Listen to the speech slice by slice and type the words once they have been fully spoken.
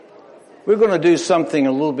We're going to do something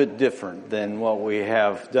a little bit different than what we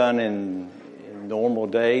have done in normal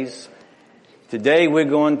days. Today we're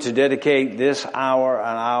going to dedicate this hour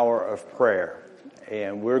an hour of prayer.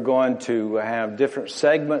 And we're going to have different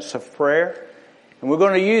segments of prayer. And we're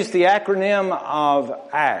going to use the acronym of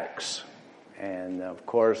ACTS. And of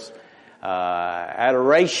course,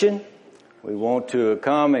 adoration. We want to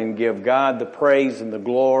come and give God the praise and the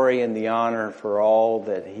glory and the honor for all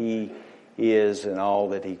that He is and all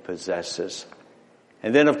that He possesses.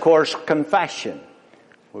 And then, of course, confession.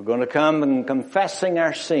 We're going to come and confessing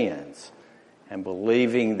our sins and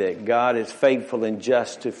believing that God is faithful and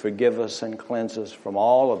just to forgive us and cleanse us from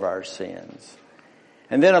all of our sins.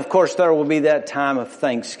 And then, of course, there will be that time of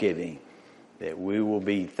thanksgiving that we will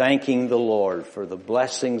be thanking the Lord for the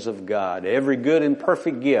blessings of God. Every good and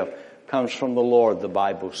perfect gift comes from the Lord, the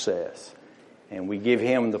Bible says. And we give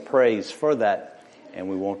Him the praise for that. And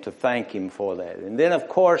we want to thank Him for that. And then, of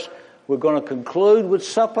course, we're going to conclude with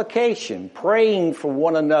supplication, praying for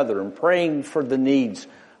one another and praying for the needs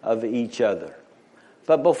of each other.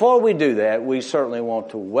 But before we do that, we certainly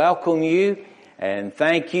want to welcome you and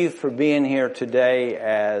thank you for being here today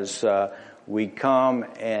as we come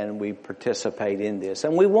and we participate in this.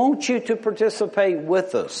 And we want you to participate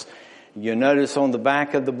with us. You notice on the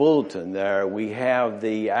back of the bulletin there we have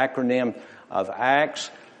the acronym of ACTS.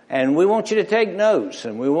 And we want you to take notes,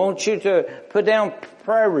 and we want you to put down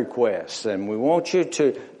prayer requests, and we want you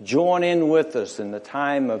to join in with us in the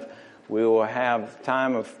time of, we will have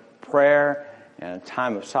time of prayer and a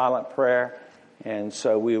time of silent prayer. And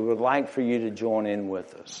so we would like for you to join in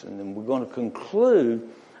with us. And then we're going to conclude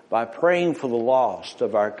by praying for the lost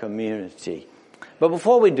of our community. But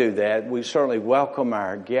before we do that, we certainly welcome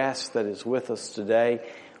our guest that is with us today.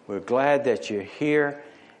 We're glad that you're here.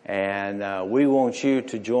 And we want you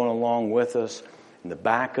to join along with us. In the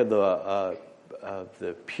back of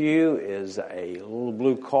the pew is a little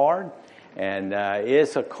blue card, and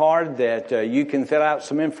it's a card that you can fill out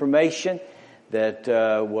some information that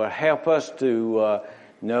will help us to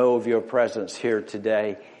know of your presence here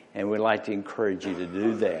today, and we'd like to encourage you to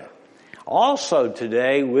do that. Also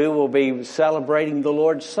today, we will be celebrating the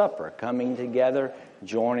Lord's Supper, coming together,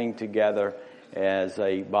 joining together as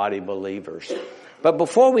a body of believers. But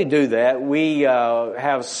before we do that, we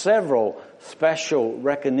have several special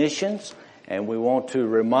recognitions, and we want to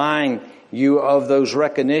remind you of those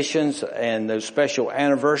recognitions and those special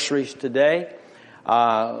anniversaries today.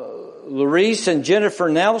 Larice and Jennifer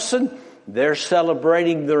Nelson, they're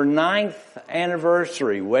celebrating their 9th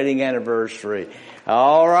anniversary, wedding anniversary.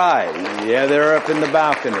 All right. Yeah, they're up in the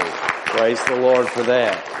balcony. Praise the Lord for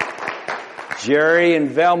that. Jerry and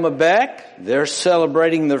Velma Beck, they're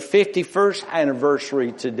celebrating their 51st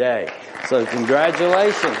anniversary today. So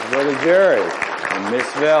congratulations, Brother Jerry and Miss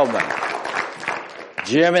Velma.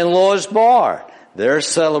 Jim and Lois Barr, they're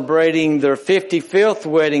celebrating their 55th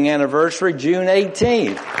wedding anniversary, June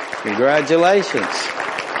 18th. Congratulations.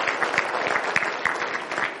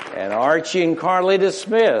 And Archie and Carlita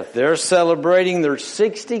Smith, they're celebrating their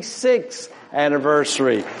 66th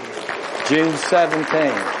anniversary, June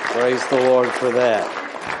 17th. Praise the Lord for that.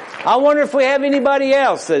 I wonder if we have anybody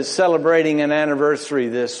else that's celebrating an anniversary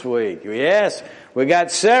this week. Yes, we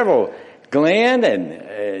got several. Glenn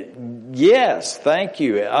and yes, thank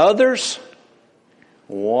you. Others?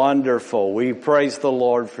 Wonderful. We praise the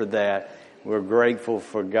Lord for that. We're grateful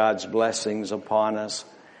for God's blessings upon us.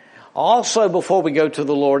 Also, before we go to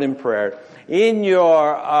the Lord in prayer, in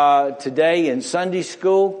your today in Sunday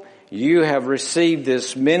school, you have received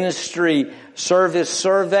this ministry service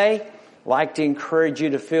survey. I'd like to encourage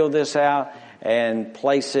you to fill this out and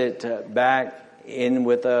place it back in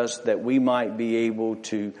with us that we might be able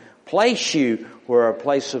to place you where a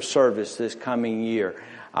place of service this coming year.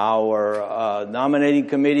 Our nominating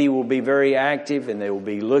committee will be very active, and they will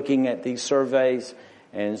be looking at these surveys.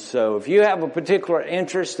 And so if you have a particular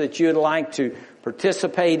interest that you'd like to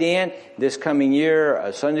participate in this coming year,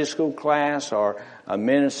 a Sunday school class or a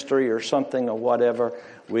ministry or something or whatever,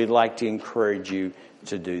 we'd like to encourage you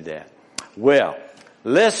to do that. Well,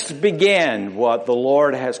 let's begin what the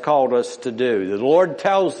Lord has called us to do. The Lord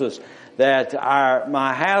tells us that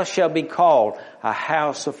my house shall be called a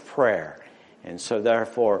house of prayer. And so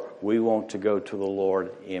therefore, we want to go to the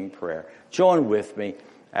Lord in prayer. Join with me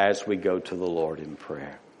as we go to the Lord in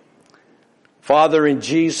prayer. Father, in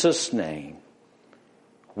Jesus' name,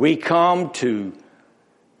 we come to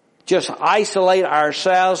just isolate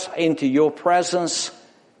ourselves into your presence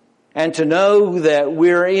and to know that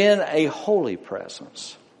we're in a holy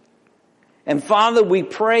presence. And Father, we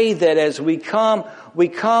pray that as we come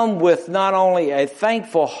with not only a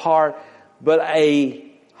thankful heart, but a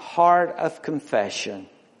heart of confession.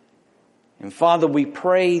 And Father, we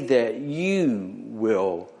pray that you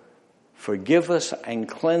will forgive us and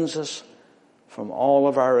cleanse us from all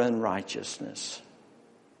of our unrighteousness.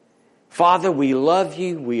 Father, we love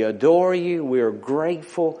you, we adore you, we are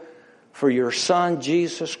grateful for your Son,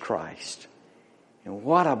 Jesus Christ. And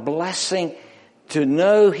what a blessing to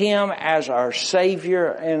know him as our Savior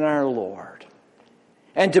and our Lord.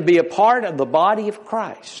 And to be a part of the body of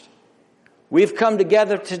Christ. We've come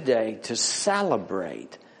together today to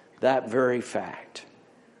celebrate that very fact.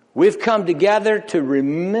 We've come together to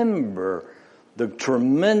remember the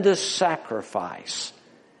tremendous sacrifice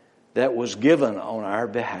that was given on our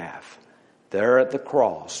behalf there at the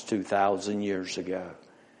cross 2,000 years ago.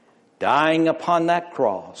 Dying upon that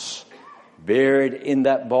cross, buried in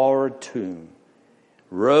that borrowed tomb,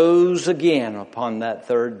 rose again upon that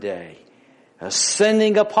third day,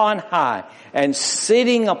 ascending upon high and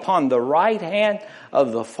sitting upon the right hand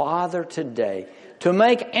of the Father today to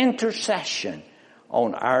make intercession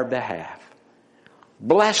on our behalf.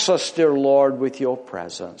 Bless us, dear Lord, with your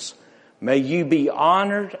presence. May you be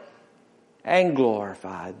honored and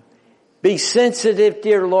glorified. Be sensitive,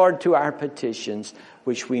 dear Lord, to our petitions,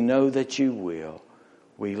 which we know that you will.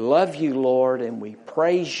 We love you, Lord, and we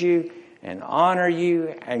praise you and honor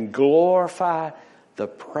you and glorify the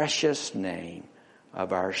precious name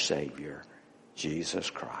of our Savior,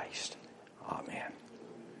 Jesus Christ. Amen.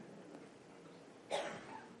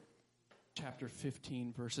 Chapter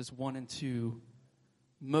 15, verses 1 and 2.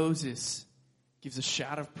 Moses gives a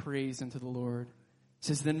shout of praise unto the Lord. It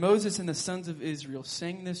says, Then Moses and the sons of Israel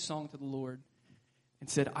sang this song to the Lord and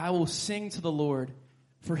said, I will sing to the Lord,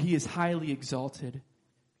 for he is highly exalted.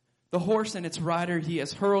 The horse and its rider he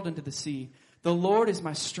has hurled into the sea. The Lord is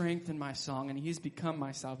my strength and my song, and he has become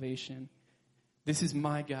my salvation. This is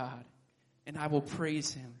my God, and I will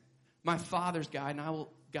praise him. My father's God,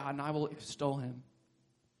 and I will extol him.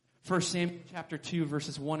 1 Samuel chapter 2,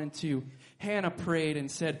 verses 1 and 2. Hannah prayed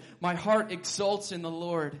and said, My heart exults in the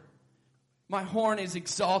Lord. My horn is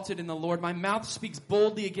exalted in the Lord. My mouth speaks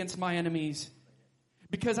boldly against my enemies.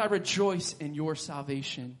 Because I rejoice in your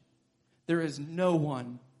salvation. There is no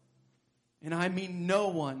one, and I mean no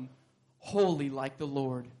one, holy like the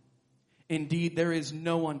Lord. Indeed, there is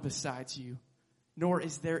no one besides you, nor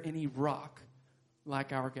is there any rock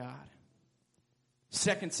like our God.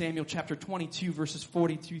 2 Samuel chapter 22, verses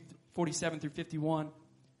 47 through 51.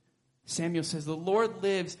 Samuel says, The Lord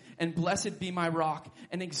lives, and blessed be my rock,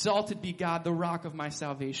 and exalted be God, the rock of my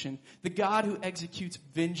salvation, the God who executes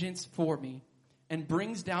vengeance for me, and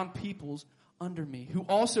brings down peoples under me, who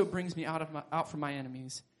also brings me out from my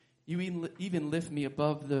enemies. You even lift me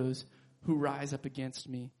above those who rise up against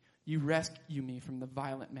me. You rescue me from the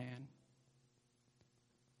violent man.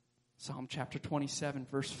 Psalm chapter 27,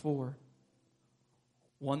 verse 4.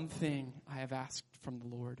 One thing I have asked from the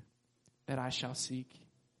Lord, that I shall seek,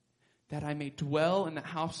 that I may dwell in the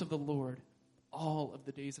house of the Lord all of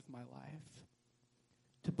the days of my life,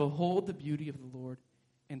 to behold the beauty of the Lord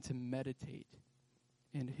and to meditate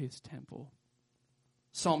in his temple.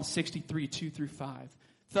 Psalm 63, 2 through 5.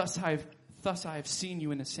 Thus I have seen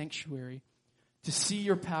you in the sanctuary, to see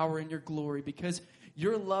your power and your glory, because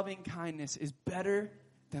your loving kindness is better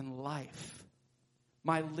than life.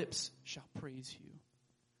 My lips shall praise you.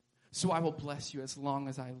 So I will bless you as long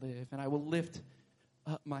as I live, and I will lift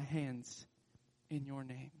up my hands in your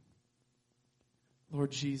name.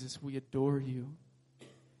 Lord Jesus, we adore you.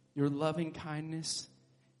 Your loving kindness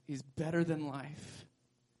is better than life.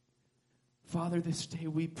 Father, this day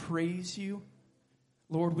we praise you.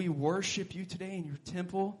 Lord, we worship you today in your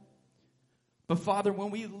temple. But Father,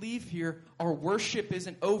 when we leave here, our worship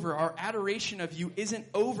isn't over. Our adoration of you isn't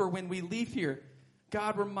over when we leave here.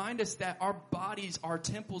 God, remind us that our bodies are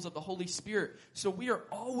temples of the Holy Spirit. So we are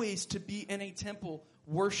always to be in a temple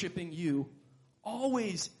worshiping you,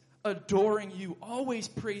 always adoring you, always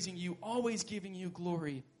praising you, always giving you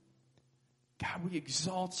glory. God, we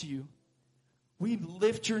exalt you. We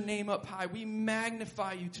lift your name up high. We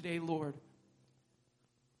magnify you today, Lord.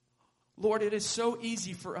 Lord, it is so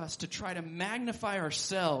easy for us to try to magnify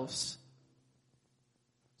ourselves.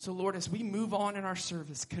 So, Lord, as we move on in our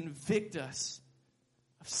service, convict us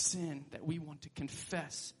of sin that we want to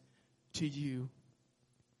confess to you.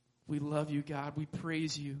 We love you, God. We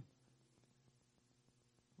praise you.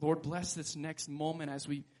 Lord, bless this next moment as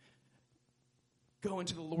we go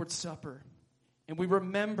into the Lord's Supper and we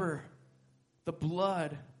remember the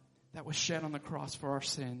blood that was shed on the cross for our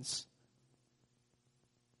sins.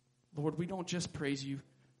 Lord, we don't just praise you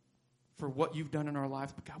for what you've done in our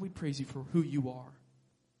lives, but God, we praise you for who you are.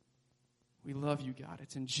 We love you, God.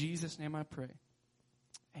 It's in Jesus' name I pray.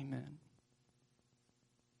 Amen.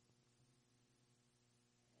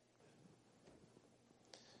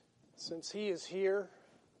 Since he is here,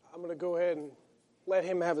 I'm going to go ahead and let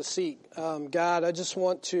him have a seat. God, I just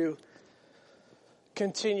want to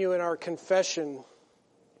continue in our confession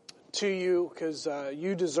to you because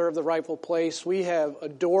you deserve the rightful place. We have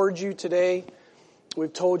adored you today.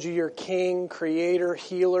 We've told you you're King, Creator,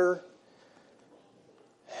 Healer.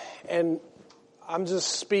 And I'm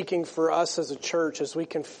just speaking for us as a church as we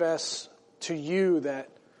confess to you that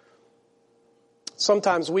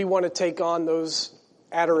sometimes we want to take on those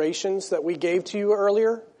adorations that we gave to you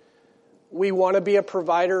earlier. We want to be a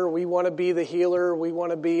provider. We want to be the healer. We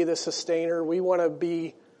want to be the sustainer. We want to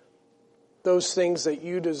be those things that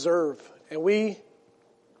you deserve. And we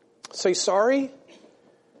say sorry,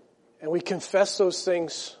 and we confess those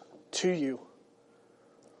things to you.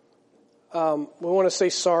 We want to say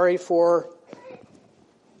sorry for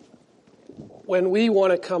when we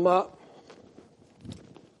want to come up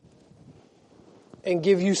and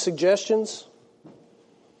give you suggestions,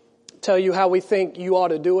 tell you how we think you ought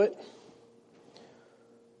to do it.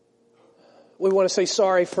 We want to say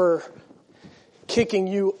sorry for kicking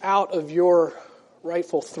you out of your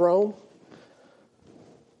rightful throne.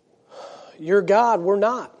 You're God, we're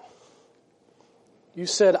not. You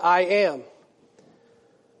said, I am.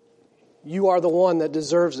 You are the one that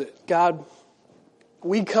deserves it. God,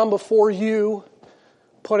 we come before you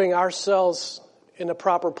putting ourselves in a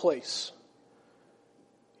proper place.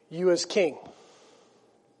 You as King.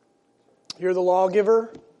 You're the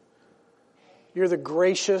lawgiver. You're the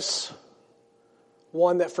gracious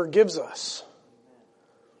one that forgives us.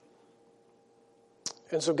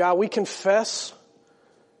 And so, God, we confess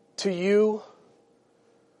to you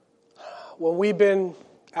when we've been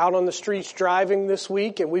out on the streets driving this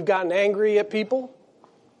week and we've gotten angry at people.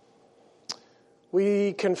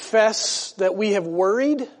 We confess that we have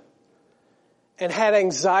worried and had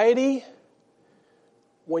anxiety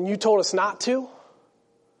when you told us not to.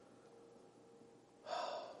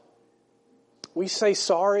 We say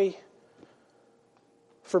sorry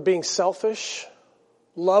for being selfish,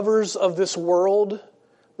 lovers of this world,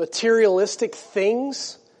 materialistic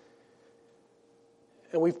things,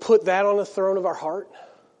 and we've put that on the throne of our heart.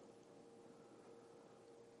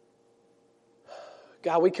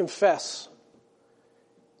 God, we confess.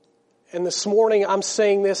 And this morning I'm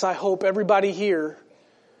saying this, I hope everybody here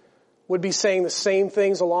would be saying the same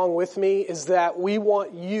things along with me, is that we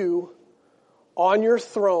want you on your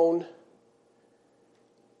throne.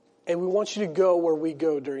 And we want you to go where we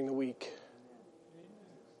go during the week.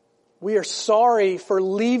 We are sorry for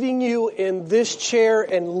leaving you in this chair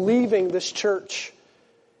and leaving this church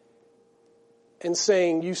and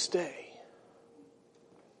saying, you stay.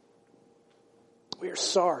 We are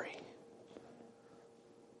sorry.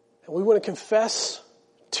 And we want to confess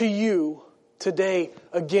to you today,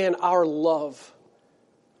 again, our love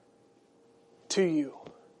to you.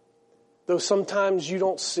 Though sometimes you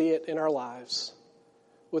don't see it in our lives,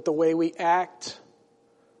 with the way we act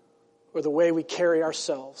or the way we carry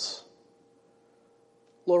ourselves.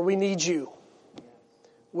 Lord, we need you.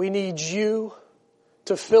 We need you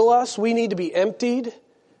to fill us. We need to be emptied.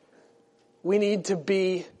 We need to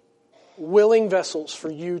be willing vessels for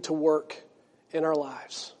you to work in our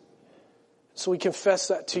lives. So we confess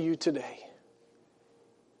that to you today.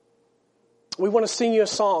 We want to sing you a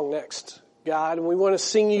song next, God, and we want to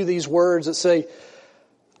sing you these words that say,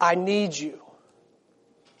 I need you.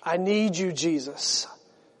 I need you, Jesus.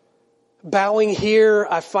 Bowing here,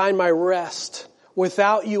 I find my rest.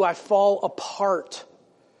 Without you, I fall apart.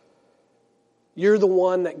 You're the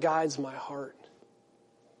one that guides my heart.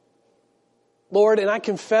 Lord, and I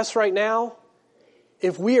confess right now,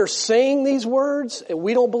 if we are saying these words and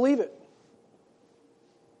we don't believe it,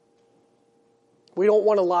 we don't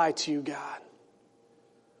want to lie to you, God.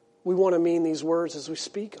 We want to mean these words as we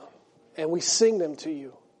speak them and we sing them to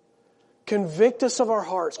you. Convict us of our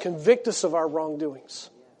hearts. Convict us of our wrongdoings.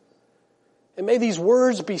 And may these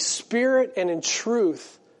words be spirit and in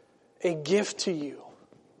truth a gift to you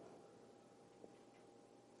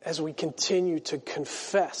as we continue to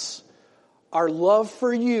confess our love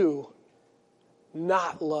for you,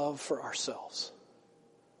 not love for ourselves.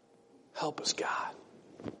 Help us, God.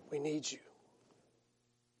 We need you.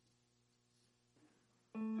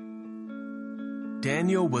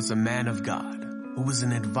 Daniel was a man of God who was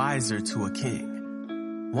an advisor to a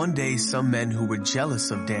king. One day, some men who were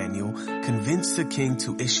jealous of Daniel convinced the king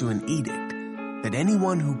to issue an edict that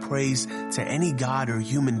anyone who prays to any god or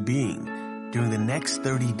human being during the next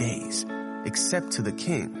 30 days, except to the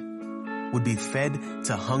king, would be fed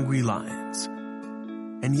to hungry lions.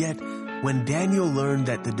 And yet, when Daniel learned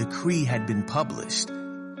that the decree had been published,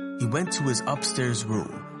 he went to his upstairs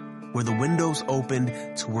room, where the windows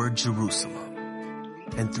opened toward Jerusalem.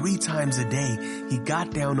 And 3 times a day, he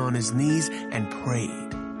got down on his knees and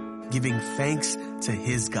prayed, giving thanks to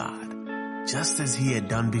his God, just as he had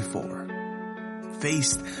done before.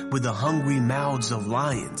 Faced with the hungry mouths of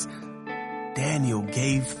lions, Daniel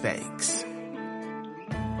gave thanks.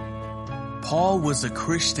 Paul was a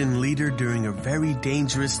Christian leader during a very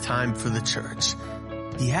dangerous time for the church.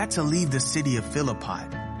 He had to leave the city of Philippi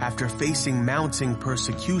after facing mounting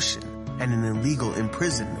persecution and an illegal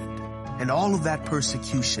imprisonment. And all of that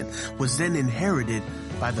persecution was then inherited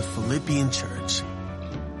by the Philippian church.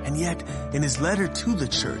 And yet, in his letter to the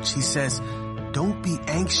church, he says, "Don't be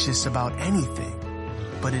anxious about anything,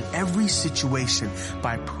 but in every situation,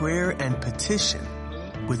 by prayer and petition,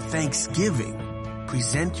 with thanksgiving,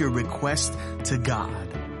 present your request to God."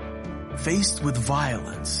 Faced with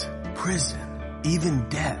violence, prison, even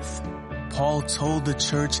death, Paul told the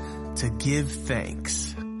church to give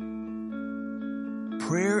thanks.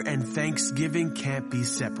 Prayer and thanksgiving can't be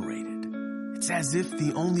separated. It's as if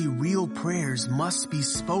the only real prayers must be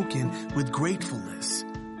spoken with gratefulness.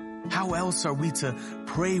 How else are we to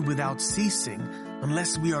pray without ceasing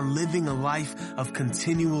unless we are living a life of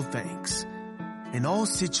continual thanks? In all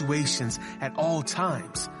situations, at all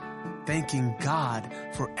times, thanking God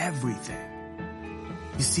for everything.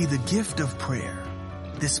 You see, the gift of prayer,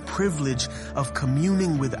 this privilege of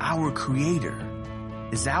communing with our Creator,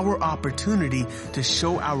 is our opportunity to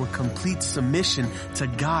show our complete submission to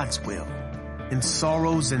God's will, in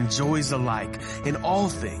sorrows and joys alike, in all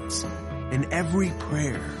things, in every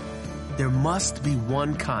prayer. There must be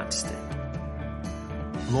one constant.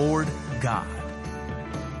 Lord God,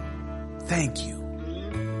 thank you.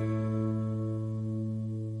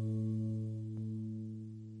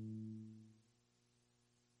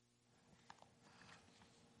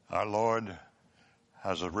 Our Lord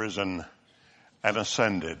has arisen and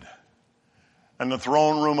ascended, and the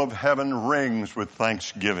throne room of heaven rings with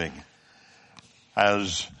thanksgiving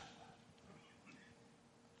as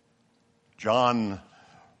John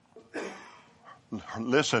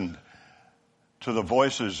listened to the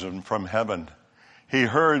voices from heaven. He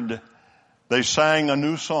heard they sang a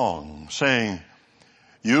new song, saying,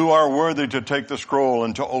 "You are worthy to take the scroll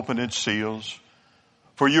and to open its seals.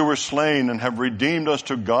 For you were slain and have redeemed us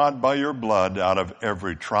to God by your blood out of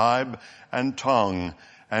every tribe and tongue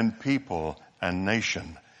and people and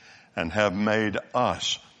nation, and have made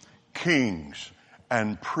us kings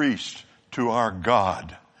and priests to our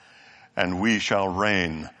God, and we shall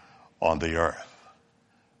reign on the earth."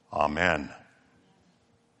 Amen.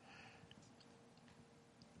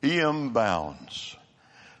 E.M. Bounds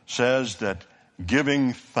says that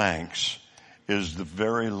giving thanks is the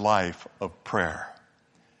very life of prayer.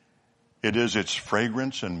 It is its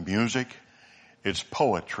fragrance and music, its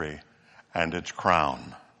poetry, and its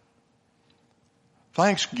crown.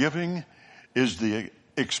 Thanksgiving is the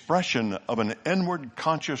expression of an inward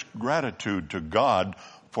conscious gratitude to God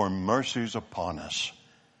for mercies upon us.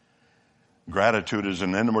 Gratitude is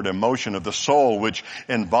an inward emotion of the soul which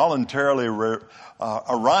involuntarily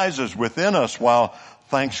arises within us, while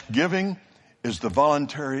thanksgiving is the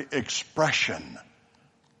voluntary expression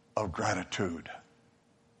of gratitude.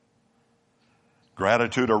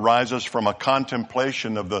 Gratitude arises from a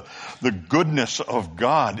contemplation of the goodness of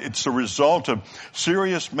God. It's the result of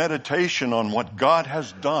serious meditation on what God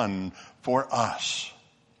has done for us.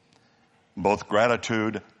 Both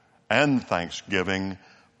gratitude and thanksgiving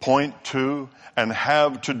point to and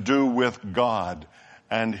have to do with God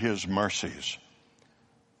and His mercies.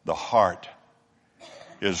 The heart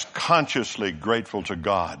is consciously grateful to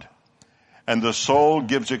God, and the soul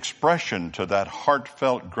gives expression to that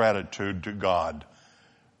heartfelt gratitude to God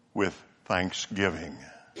with thanksgiving.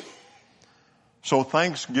 So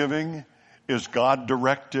thanksgiving is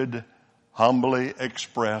God-directed, humbly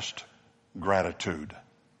expressed gratitude.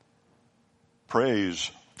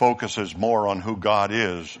 Praise focuses more on who God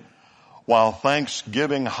is, while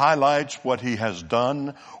thanksgiving highlights what He has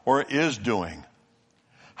done or is doing.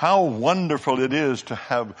 How wonderful it is to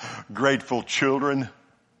have grateful children.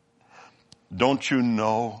 Don't you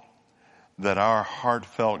know that our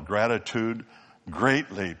heartfelt gratitude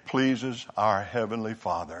greatly pleases our Heavenly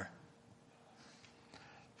Father?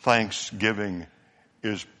 Thanksgiving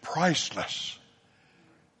is priceless,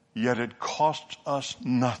 yet it costs us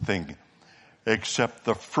nothing except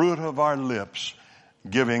the fruit of our lips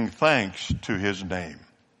giving thanks to His name.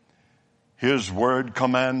 His word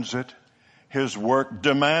commands it, His work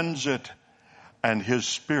demands it, and His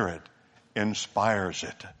Spirit inspires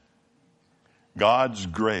it. God's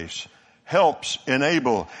grace helps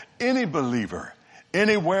enable any believer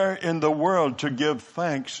anywhere in the world to give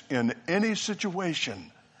thanks in any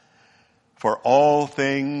situation. For all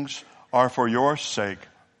things are for your sake,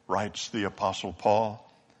 writes the Apostle Paul.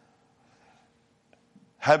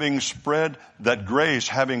 That grace,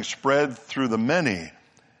 having spread through the many,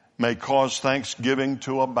 may cause thanksgiving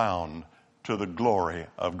to abound to the glory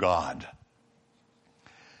of God.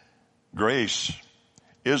 Grace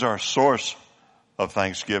is our source of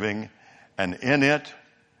thanksgiving, and in it,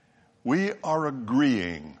 we are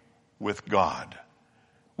agreeing with God.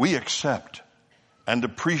 We accept and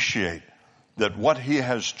appreciate that what He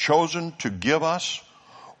has chosen to give us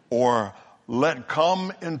or let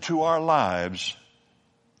come into our lives,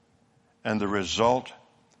 and the result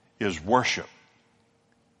is worship.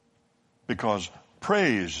 Because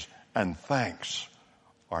praise and thanks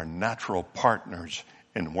are natural partners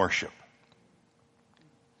in worship.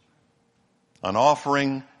 An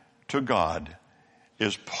offering to God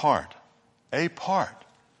is a part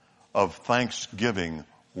of thanksgiving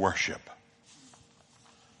worship.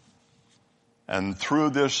 And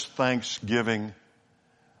through this thanksgiving,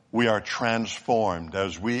 we are transformed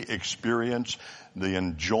as we experience the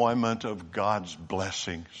enjoyment of God's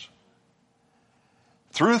blessings.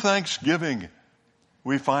 Through thanksgiving,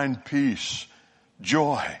 we find peace,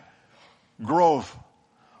 joy, growth,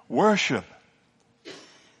 worship,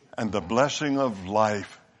 and the blessing of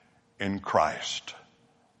life in Christ.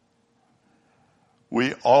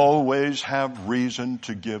 We always have reason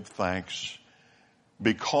to give thanks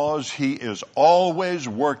because He is always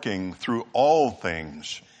working through all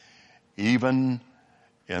things, even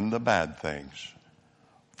in the bad things,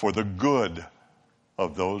 for the good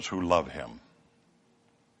of those who love Him.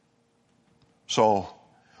 So,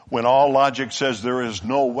 when all logic says there is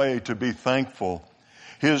no way to be thankful,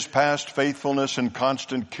 His past faithfulness and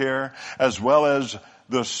constant care, as well as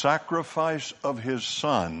the sacrifice of His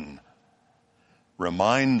Son,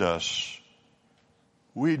 remind us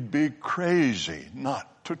we'd be crazy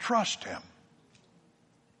not to trust Him.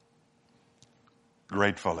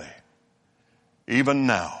 Gratefully, even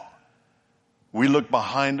now, we look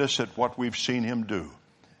behind us at what we've seen Him do.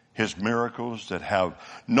 His miracles that have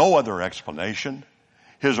no other explanation.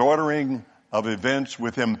 His ordering of events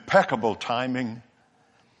with impeccable timing.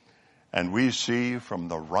 And we see from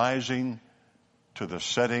the rising to the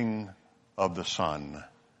setting of the sun,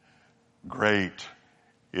 great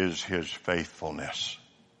is His faithfulness.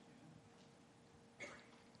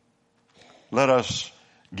 Let us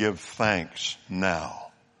give thanks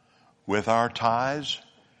now with our tithes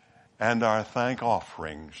and our thank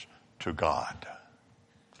offerings to God.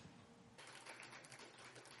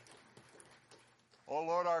 O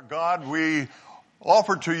Lord our God, we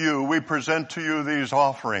offer to You, we present to You these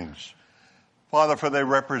offerings. Father, for they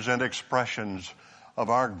represent expressions of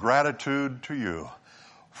our gratitude to You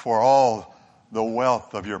for all the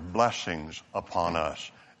wealth of Your blessings upon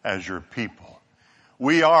us as Your people.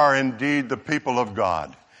 We are indeed the people of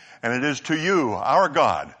God, and it is to You, our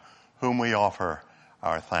God, whom we offer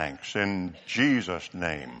our thanks. In Jesus'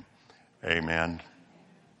 name, amen.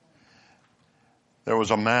 There was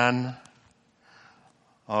a man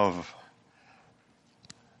of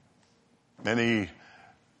many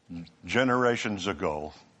generations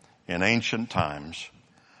ago in ancient times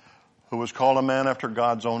who was called a man after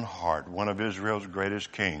God's own heart, one of Israel's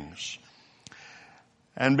greatest kings.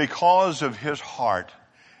 And because of his heart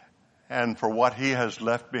and for what he has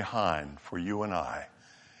left behind for you and I,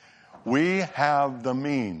 we have the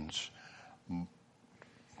means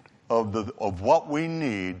of what we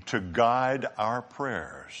need to guide our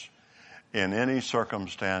prayers in any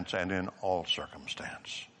circumstance and in all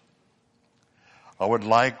circumstance. I would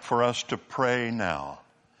like for us to pray now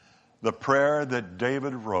the prayer that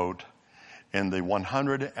David wrote in the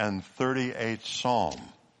 138th Psalm,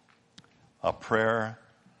 a prayer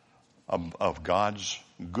of God's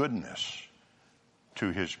goodness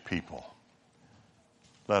to His people.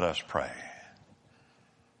 Let us pray.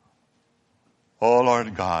 Oh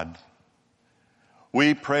Lord God,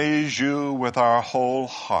 we praise You with our whole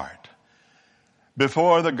heart.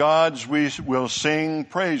 Before the gods we will sing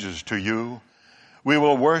praises to You. We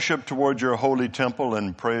will worship toward Your holy temple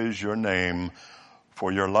and praise Your name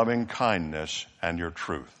for Your loving kindness and Your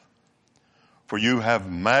truth. For You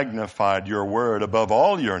have magnified Your word above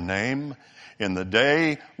all Your name. In the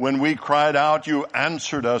day when we cried out, You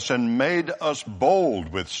answered us and made us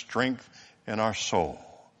bold with strength in our soul.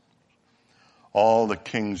 All the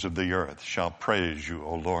kings of the earth shall praise You,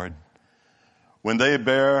 O Lord. When they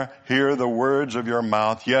hear the words of Your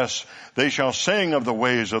mouth, yes, they shall sing of the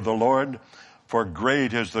ways of the Lord, for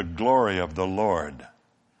great is the glory of the Lord.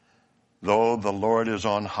 Though the Lord is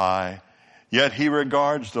on high, yet He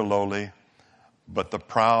regards the lowly, but the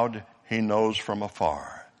proud He knows from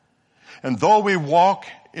afar. And though we walk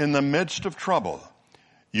in the midst of trouble,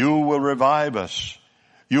 You will revive us.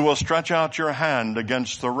 You will stretch out your hand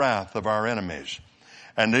against the wrath of our enemies,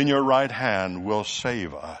 and in your right hand will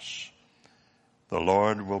save us. The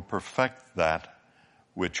Lord will perfect that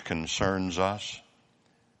which concerns us.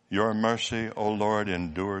 Your mercy, O Lord,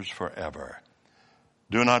 endures forever.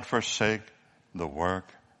 Do not forsake the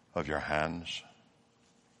work of your hands.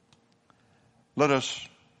 Let us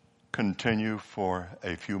continue for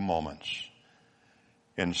a few moments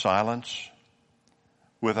in silence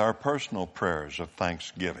with our personal prayers of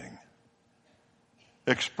thanksgiving.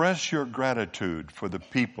 Express your gratitude for the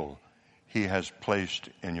people He has placed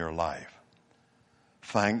in your life.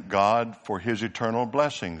 Thank God for His eternal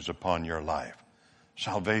blessings upon your life.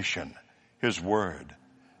 Salvation, His Word,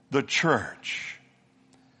 the church.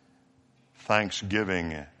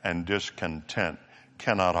 Thanksgiving and discontent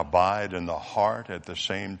cannot abide in the heart at the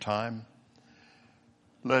same time.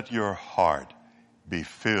 Let your heart be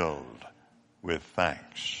filled with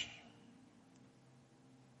thanks.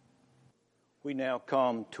 We now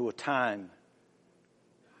come to a time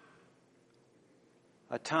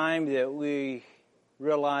that we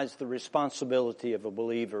realize the responsibility of a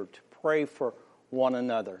believer to pray for one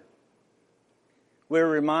another. We're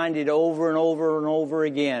reminded over and over and over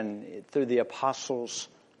again through the apostles'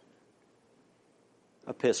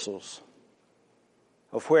 epistles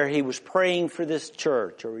of where he was praying for this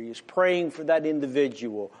church, or he was praying for that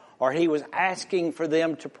individual, or he was asking for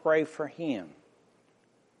them to pray for him.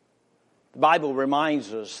 The Bible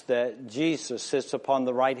reminds us that Jesus sits upon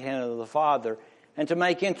the right hand of the Father and to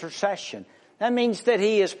make intercession. That means that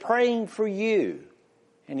He is praying for you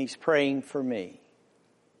and He's praying for me.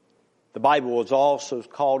 The Bible has also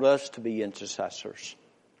called us to be intercessors,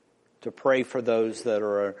 to pray for those that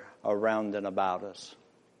are around and about us.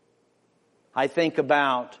 I think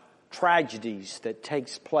about tragedies that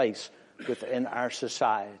takes place within our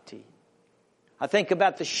society. I think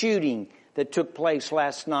about the shooting that took place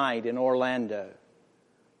last night in Orlando,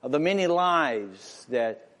 of the many lives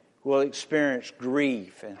that will experience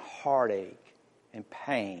grief and heartache and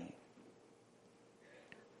pain.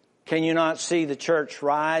 Can you not see the church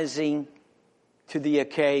rising to the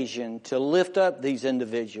occasion to lift up these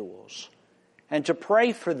individuals and to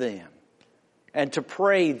pray for them and to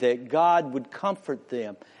pray that God would comfort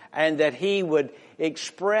them and that He would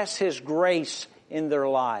express His grace in their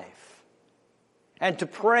life, and to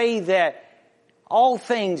pray that all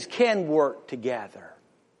things can work together,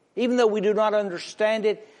 even though we do not understand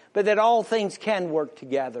it, but that all things can work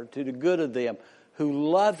together to the good of them who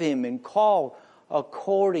love Him and call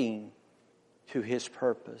according to His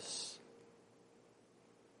purpose.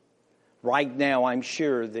 Right now, I'm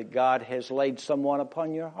sure that God has laid someone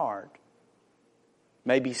upon your heart.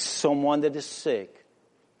 Maybe someone that is sick,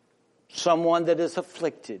 someone that is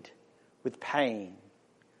afflicted with pain.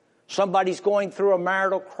 Somebody's going through a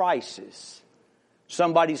marital crisis.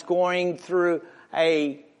 Somebody's going through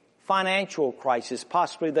a financial crisis.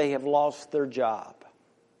 Possibly they have lost their job.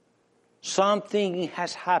 Something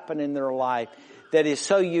has happened in their life that is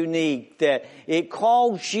so unique that it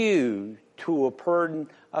calls you to a burden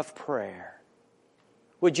of prayer.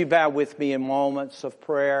 Would you bow with me in moments of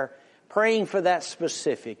prayer, praying for that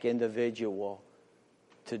specific individual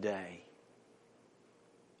today?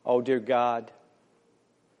 Oh, dear God,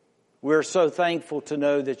 we're so thankful to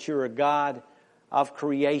know that You're a God of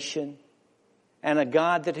creation and a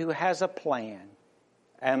God who has a plan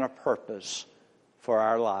and a purpose for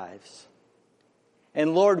our lives.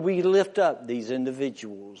 And Lord, we lift up these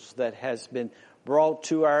individuals that has been brought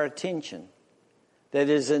to our attention, that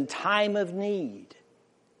is in time of need.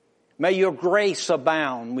 May Your grace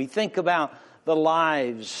abound. We think about the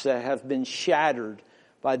lives that have been shattered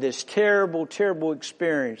by this terrible, terrible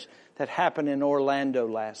experience that happened in Orlando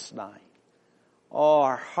last night. Oh,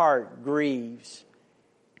 our heart grieves.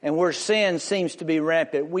 And where sin seems to be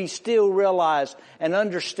rampant, we still realize and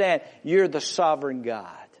understand You're the sovereign God,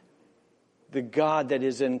 the God that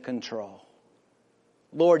is in control.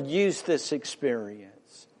 Lord, use this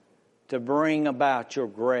experience to bring about Your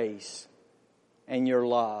grace and Your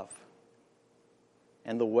love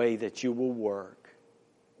and the way that You will work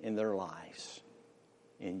in their lives.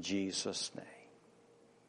 In Jesus' name.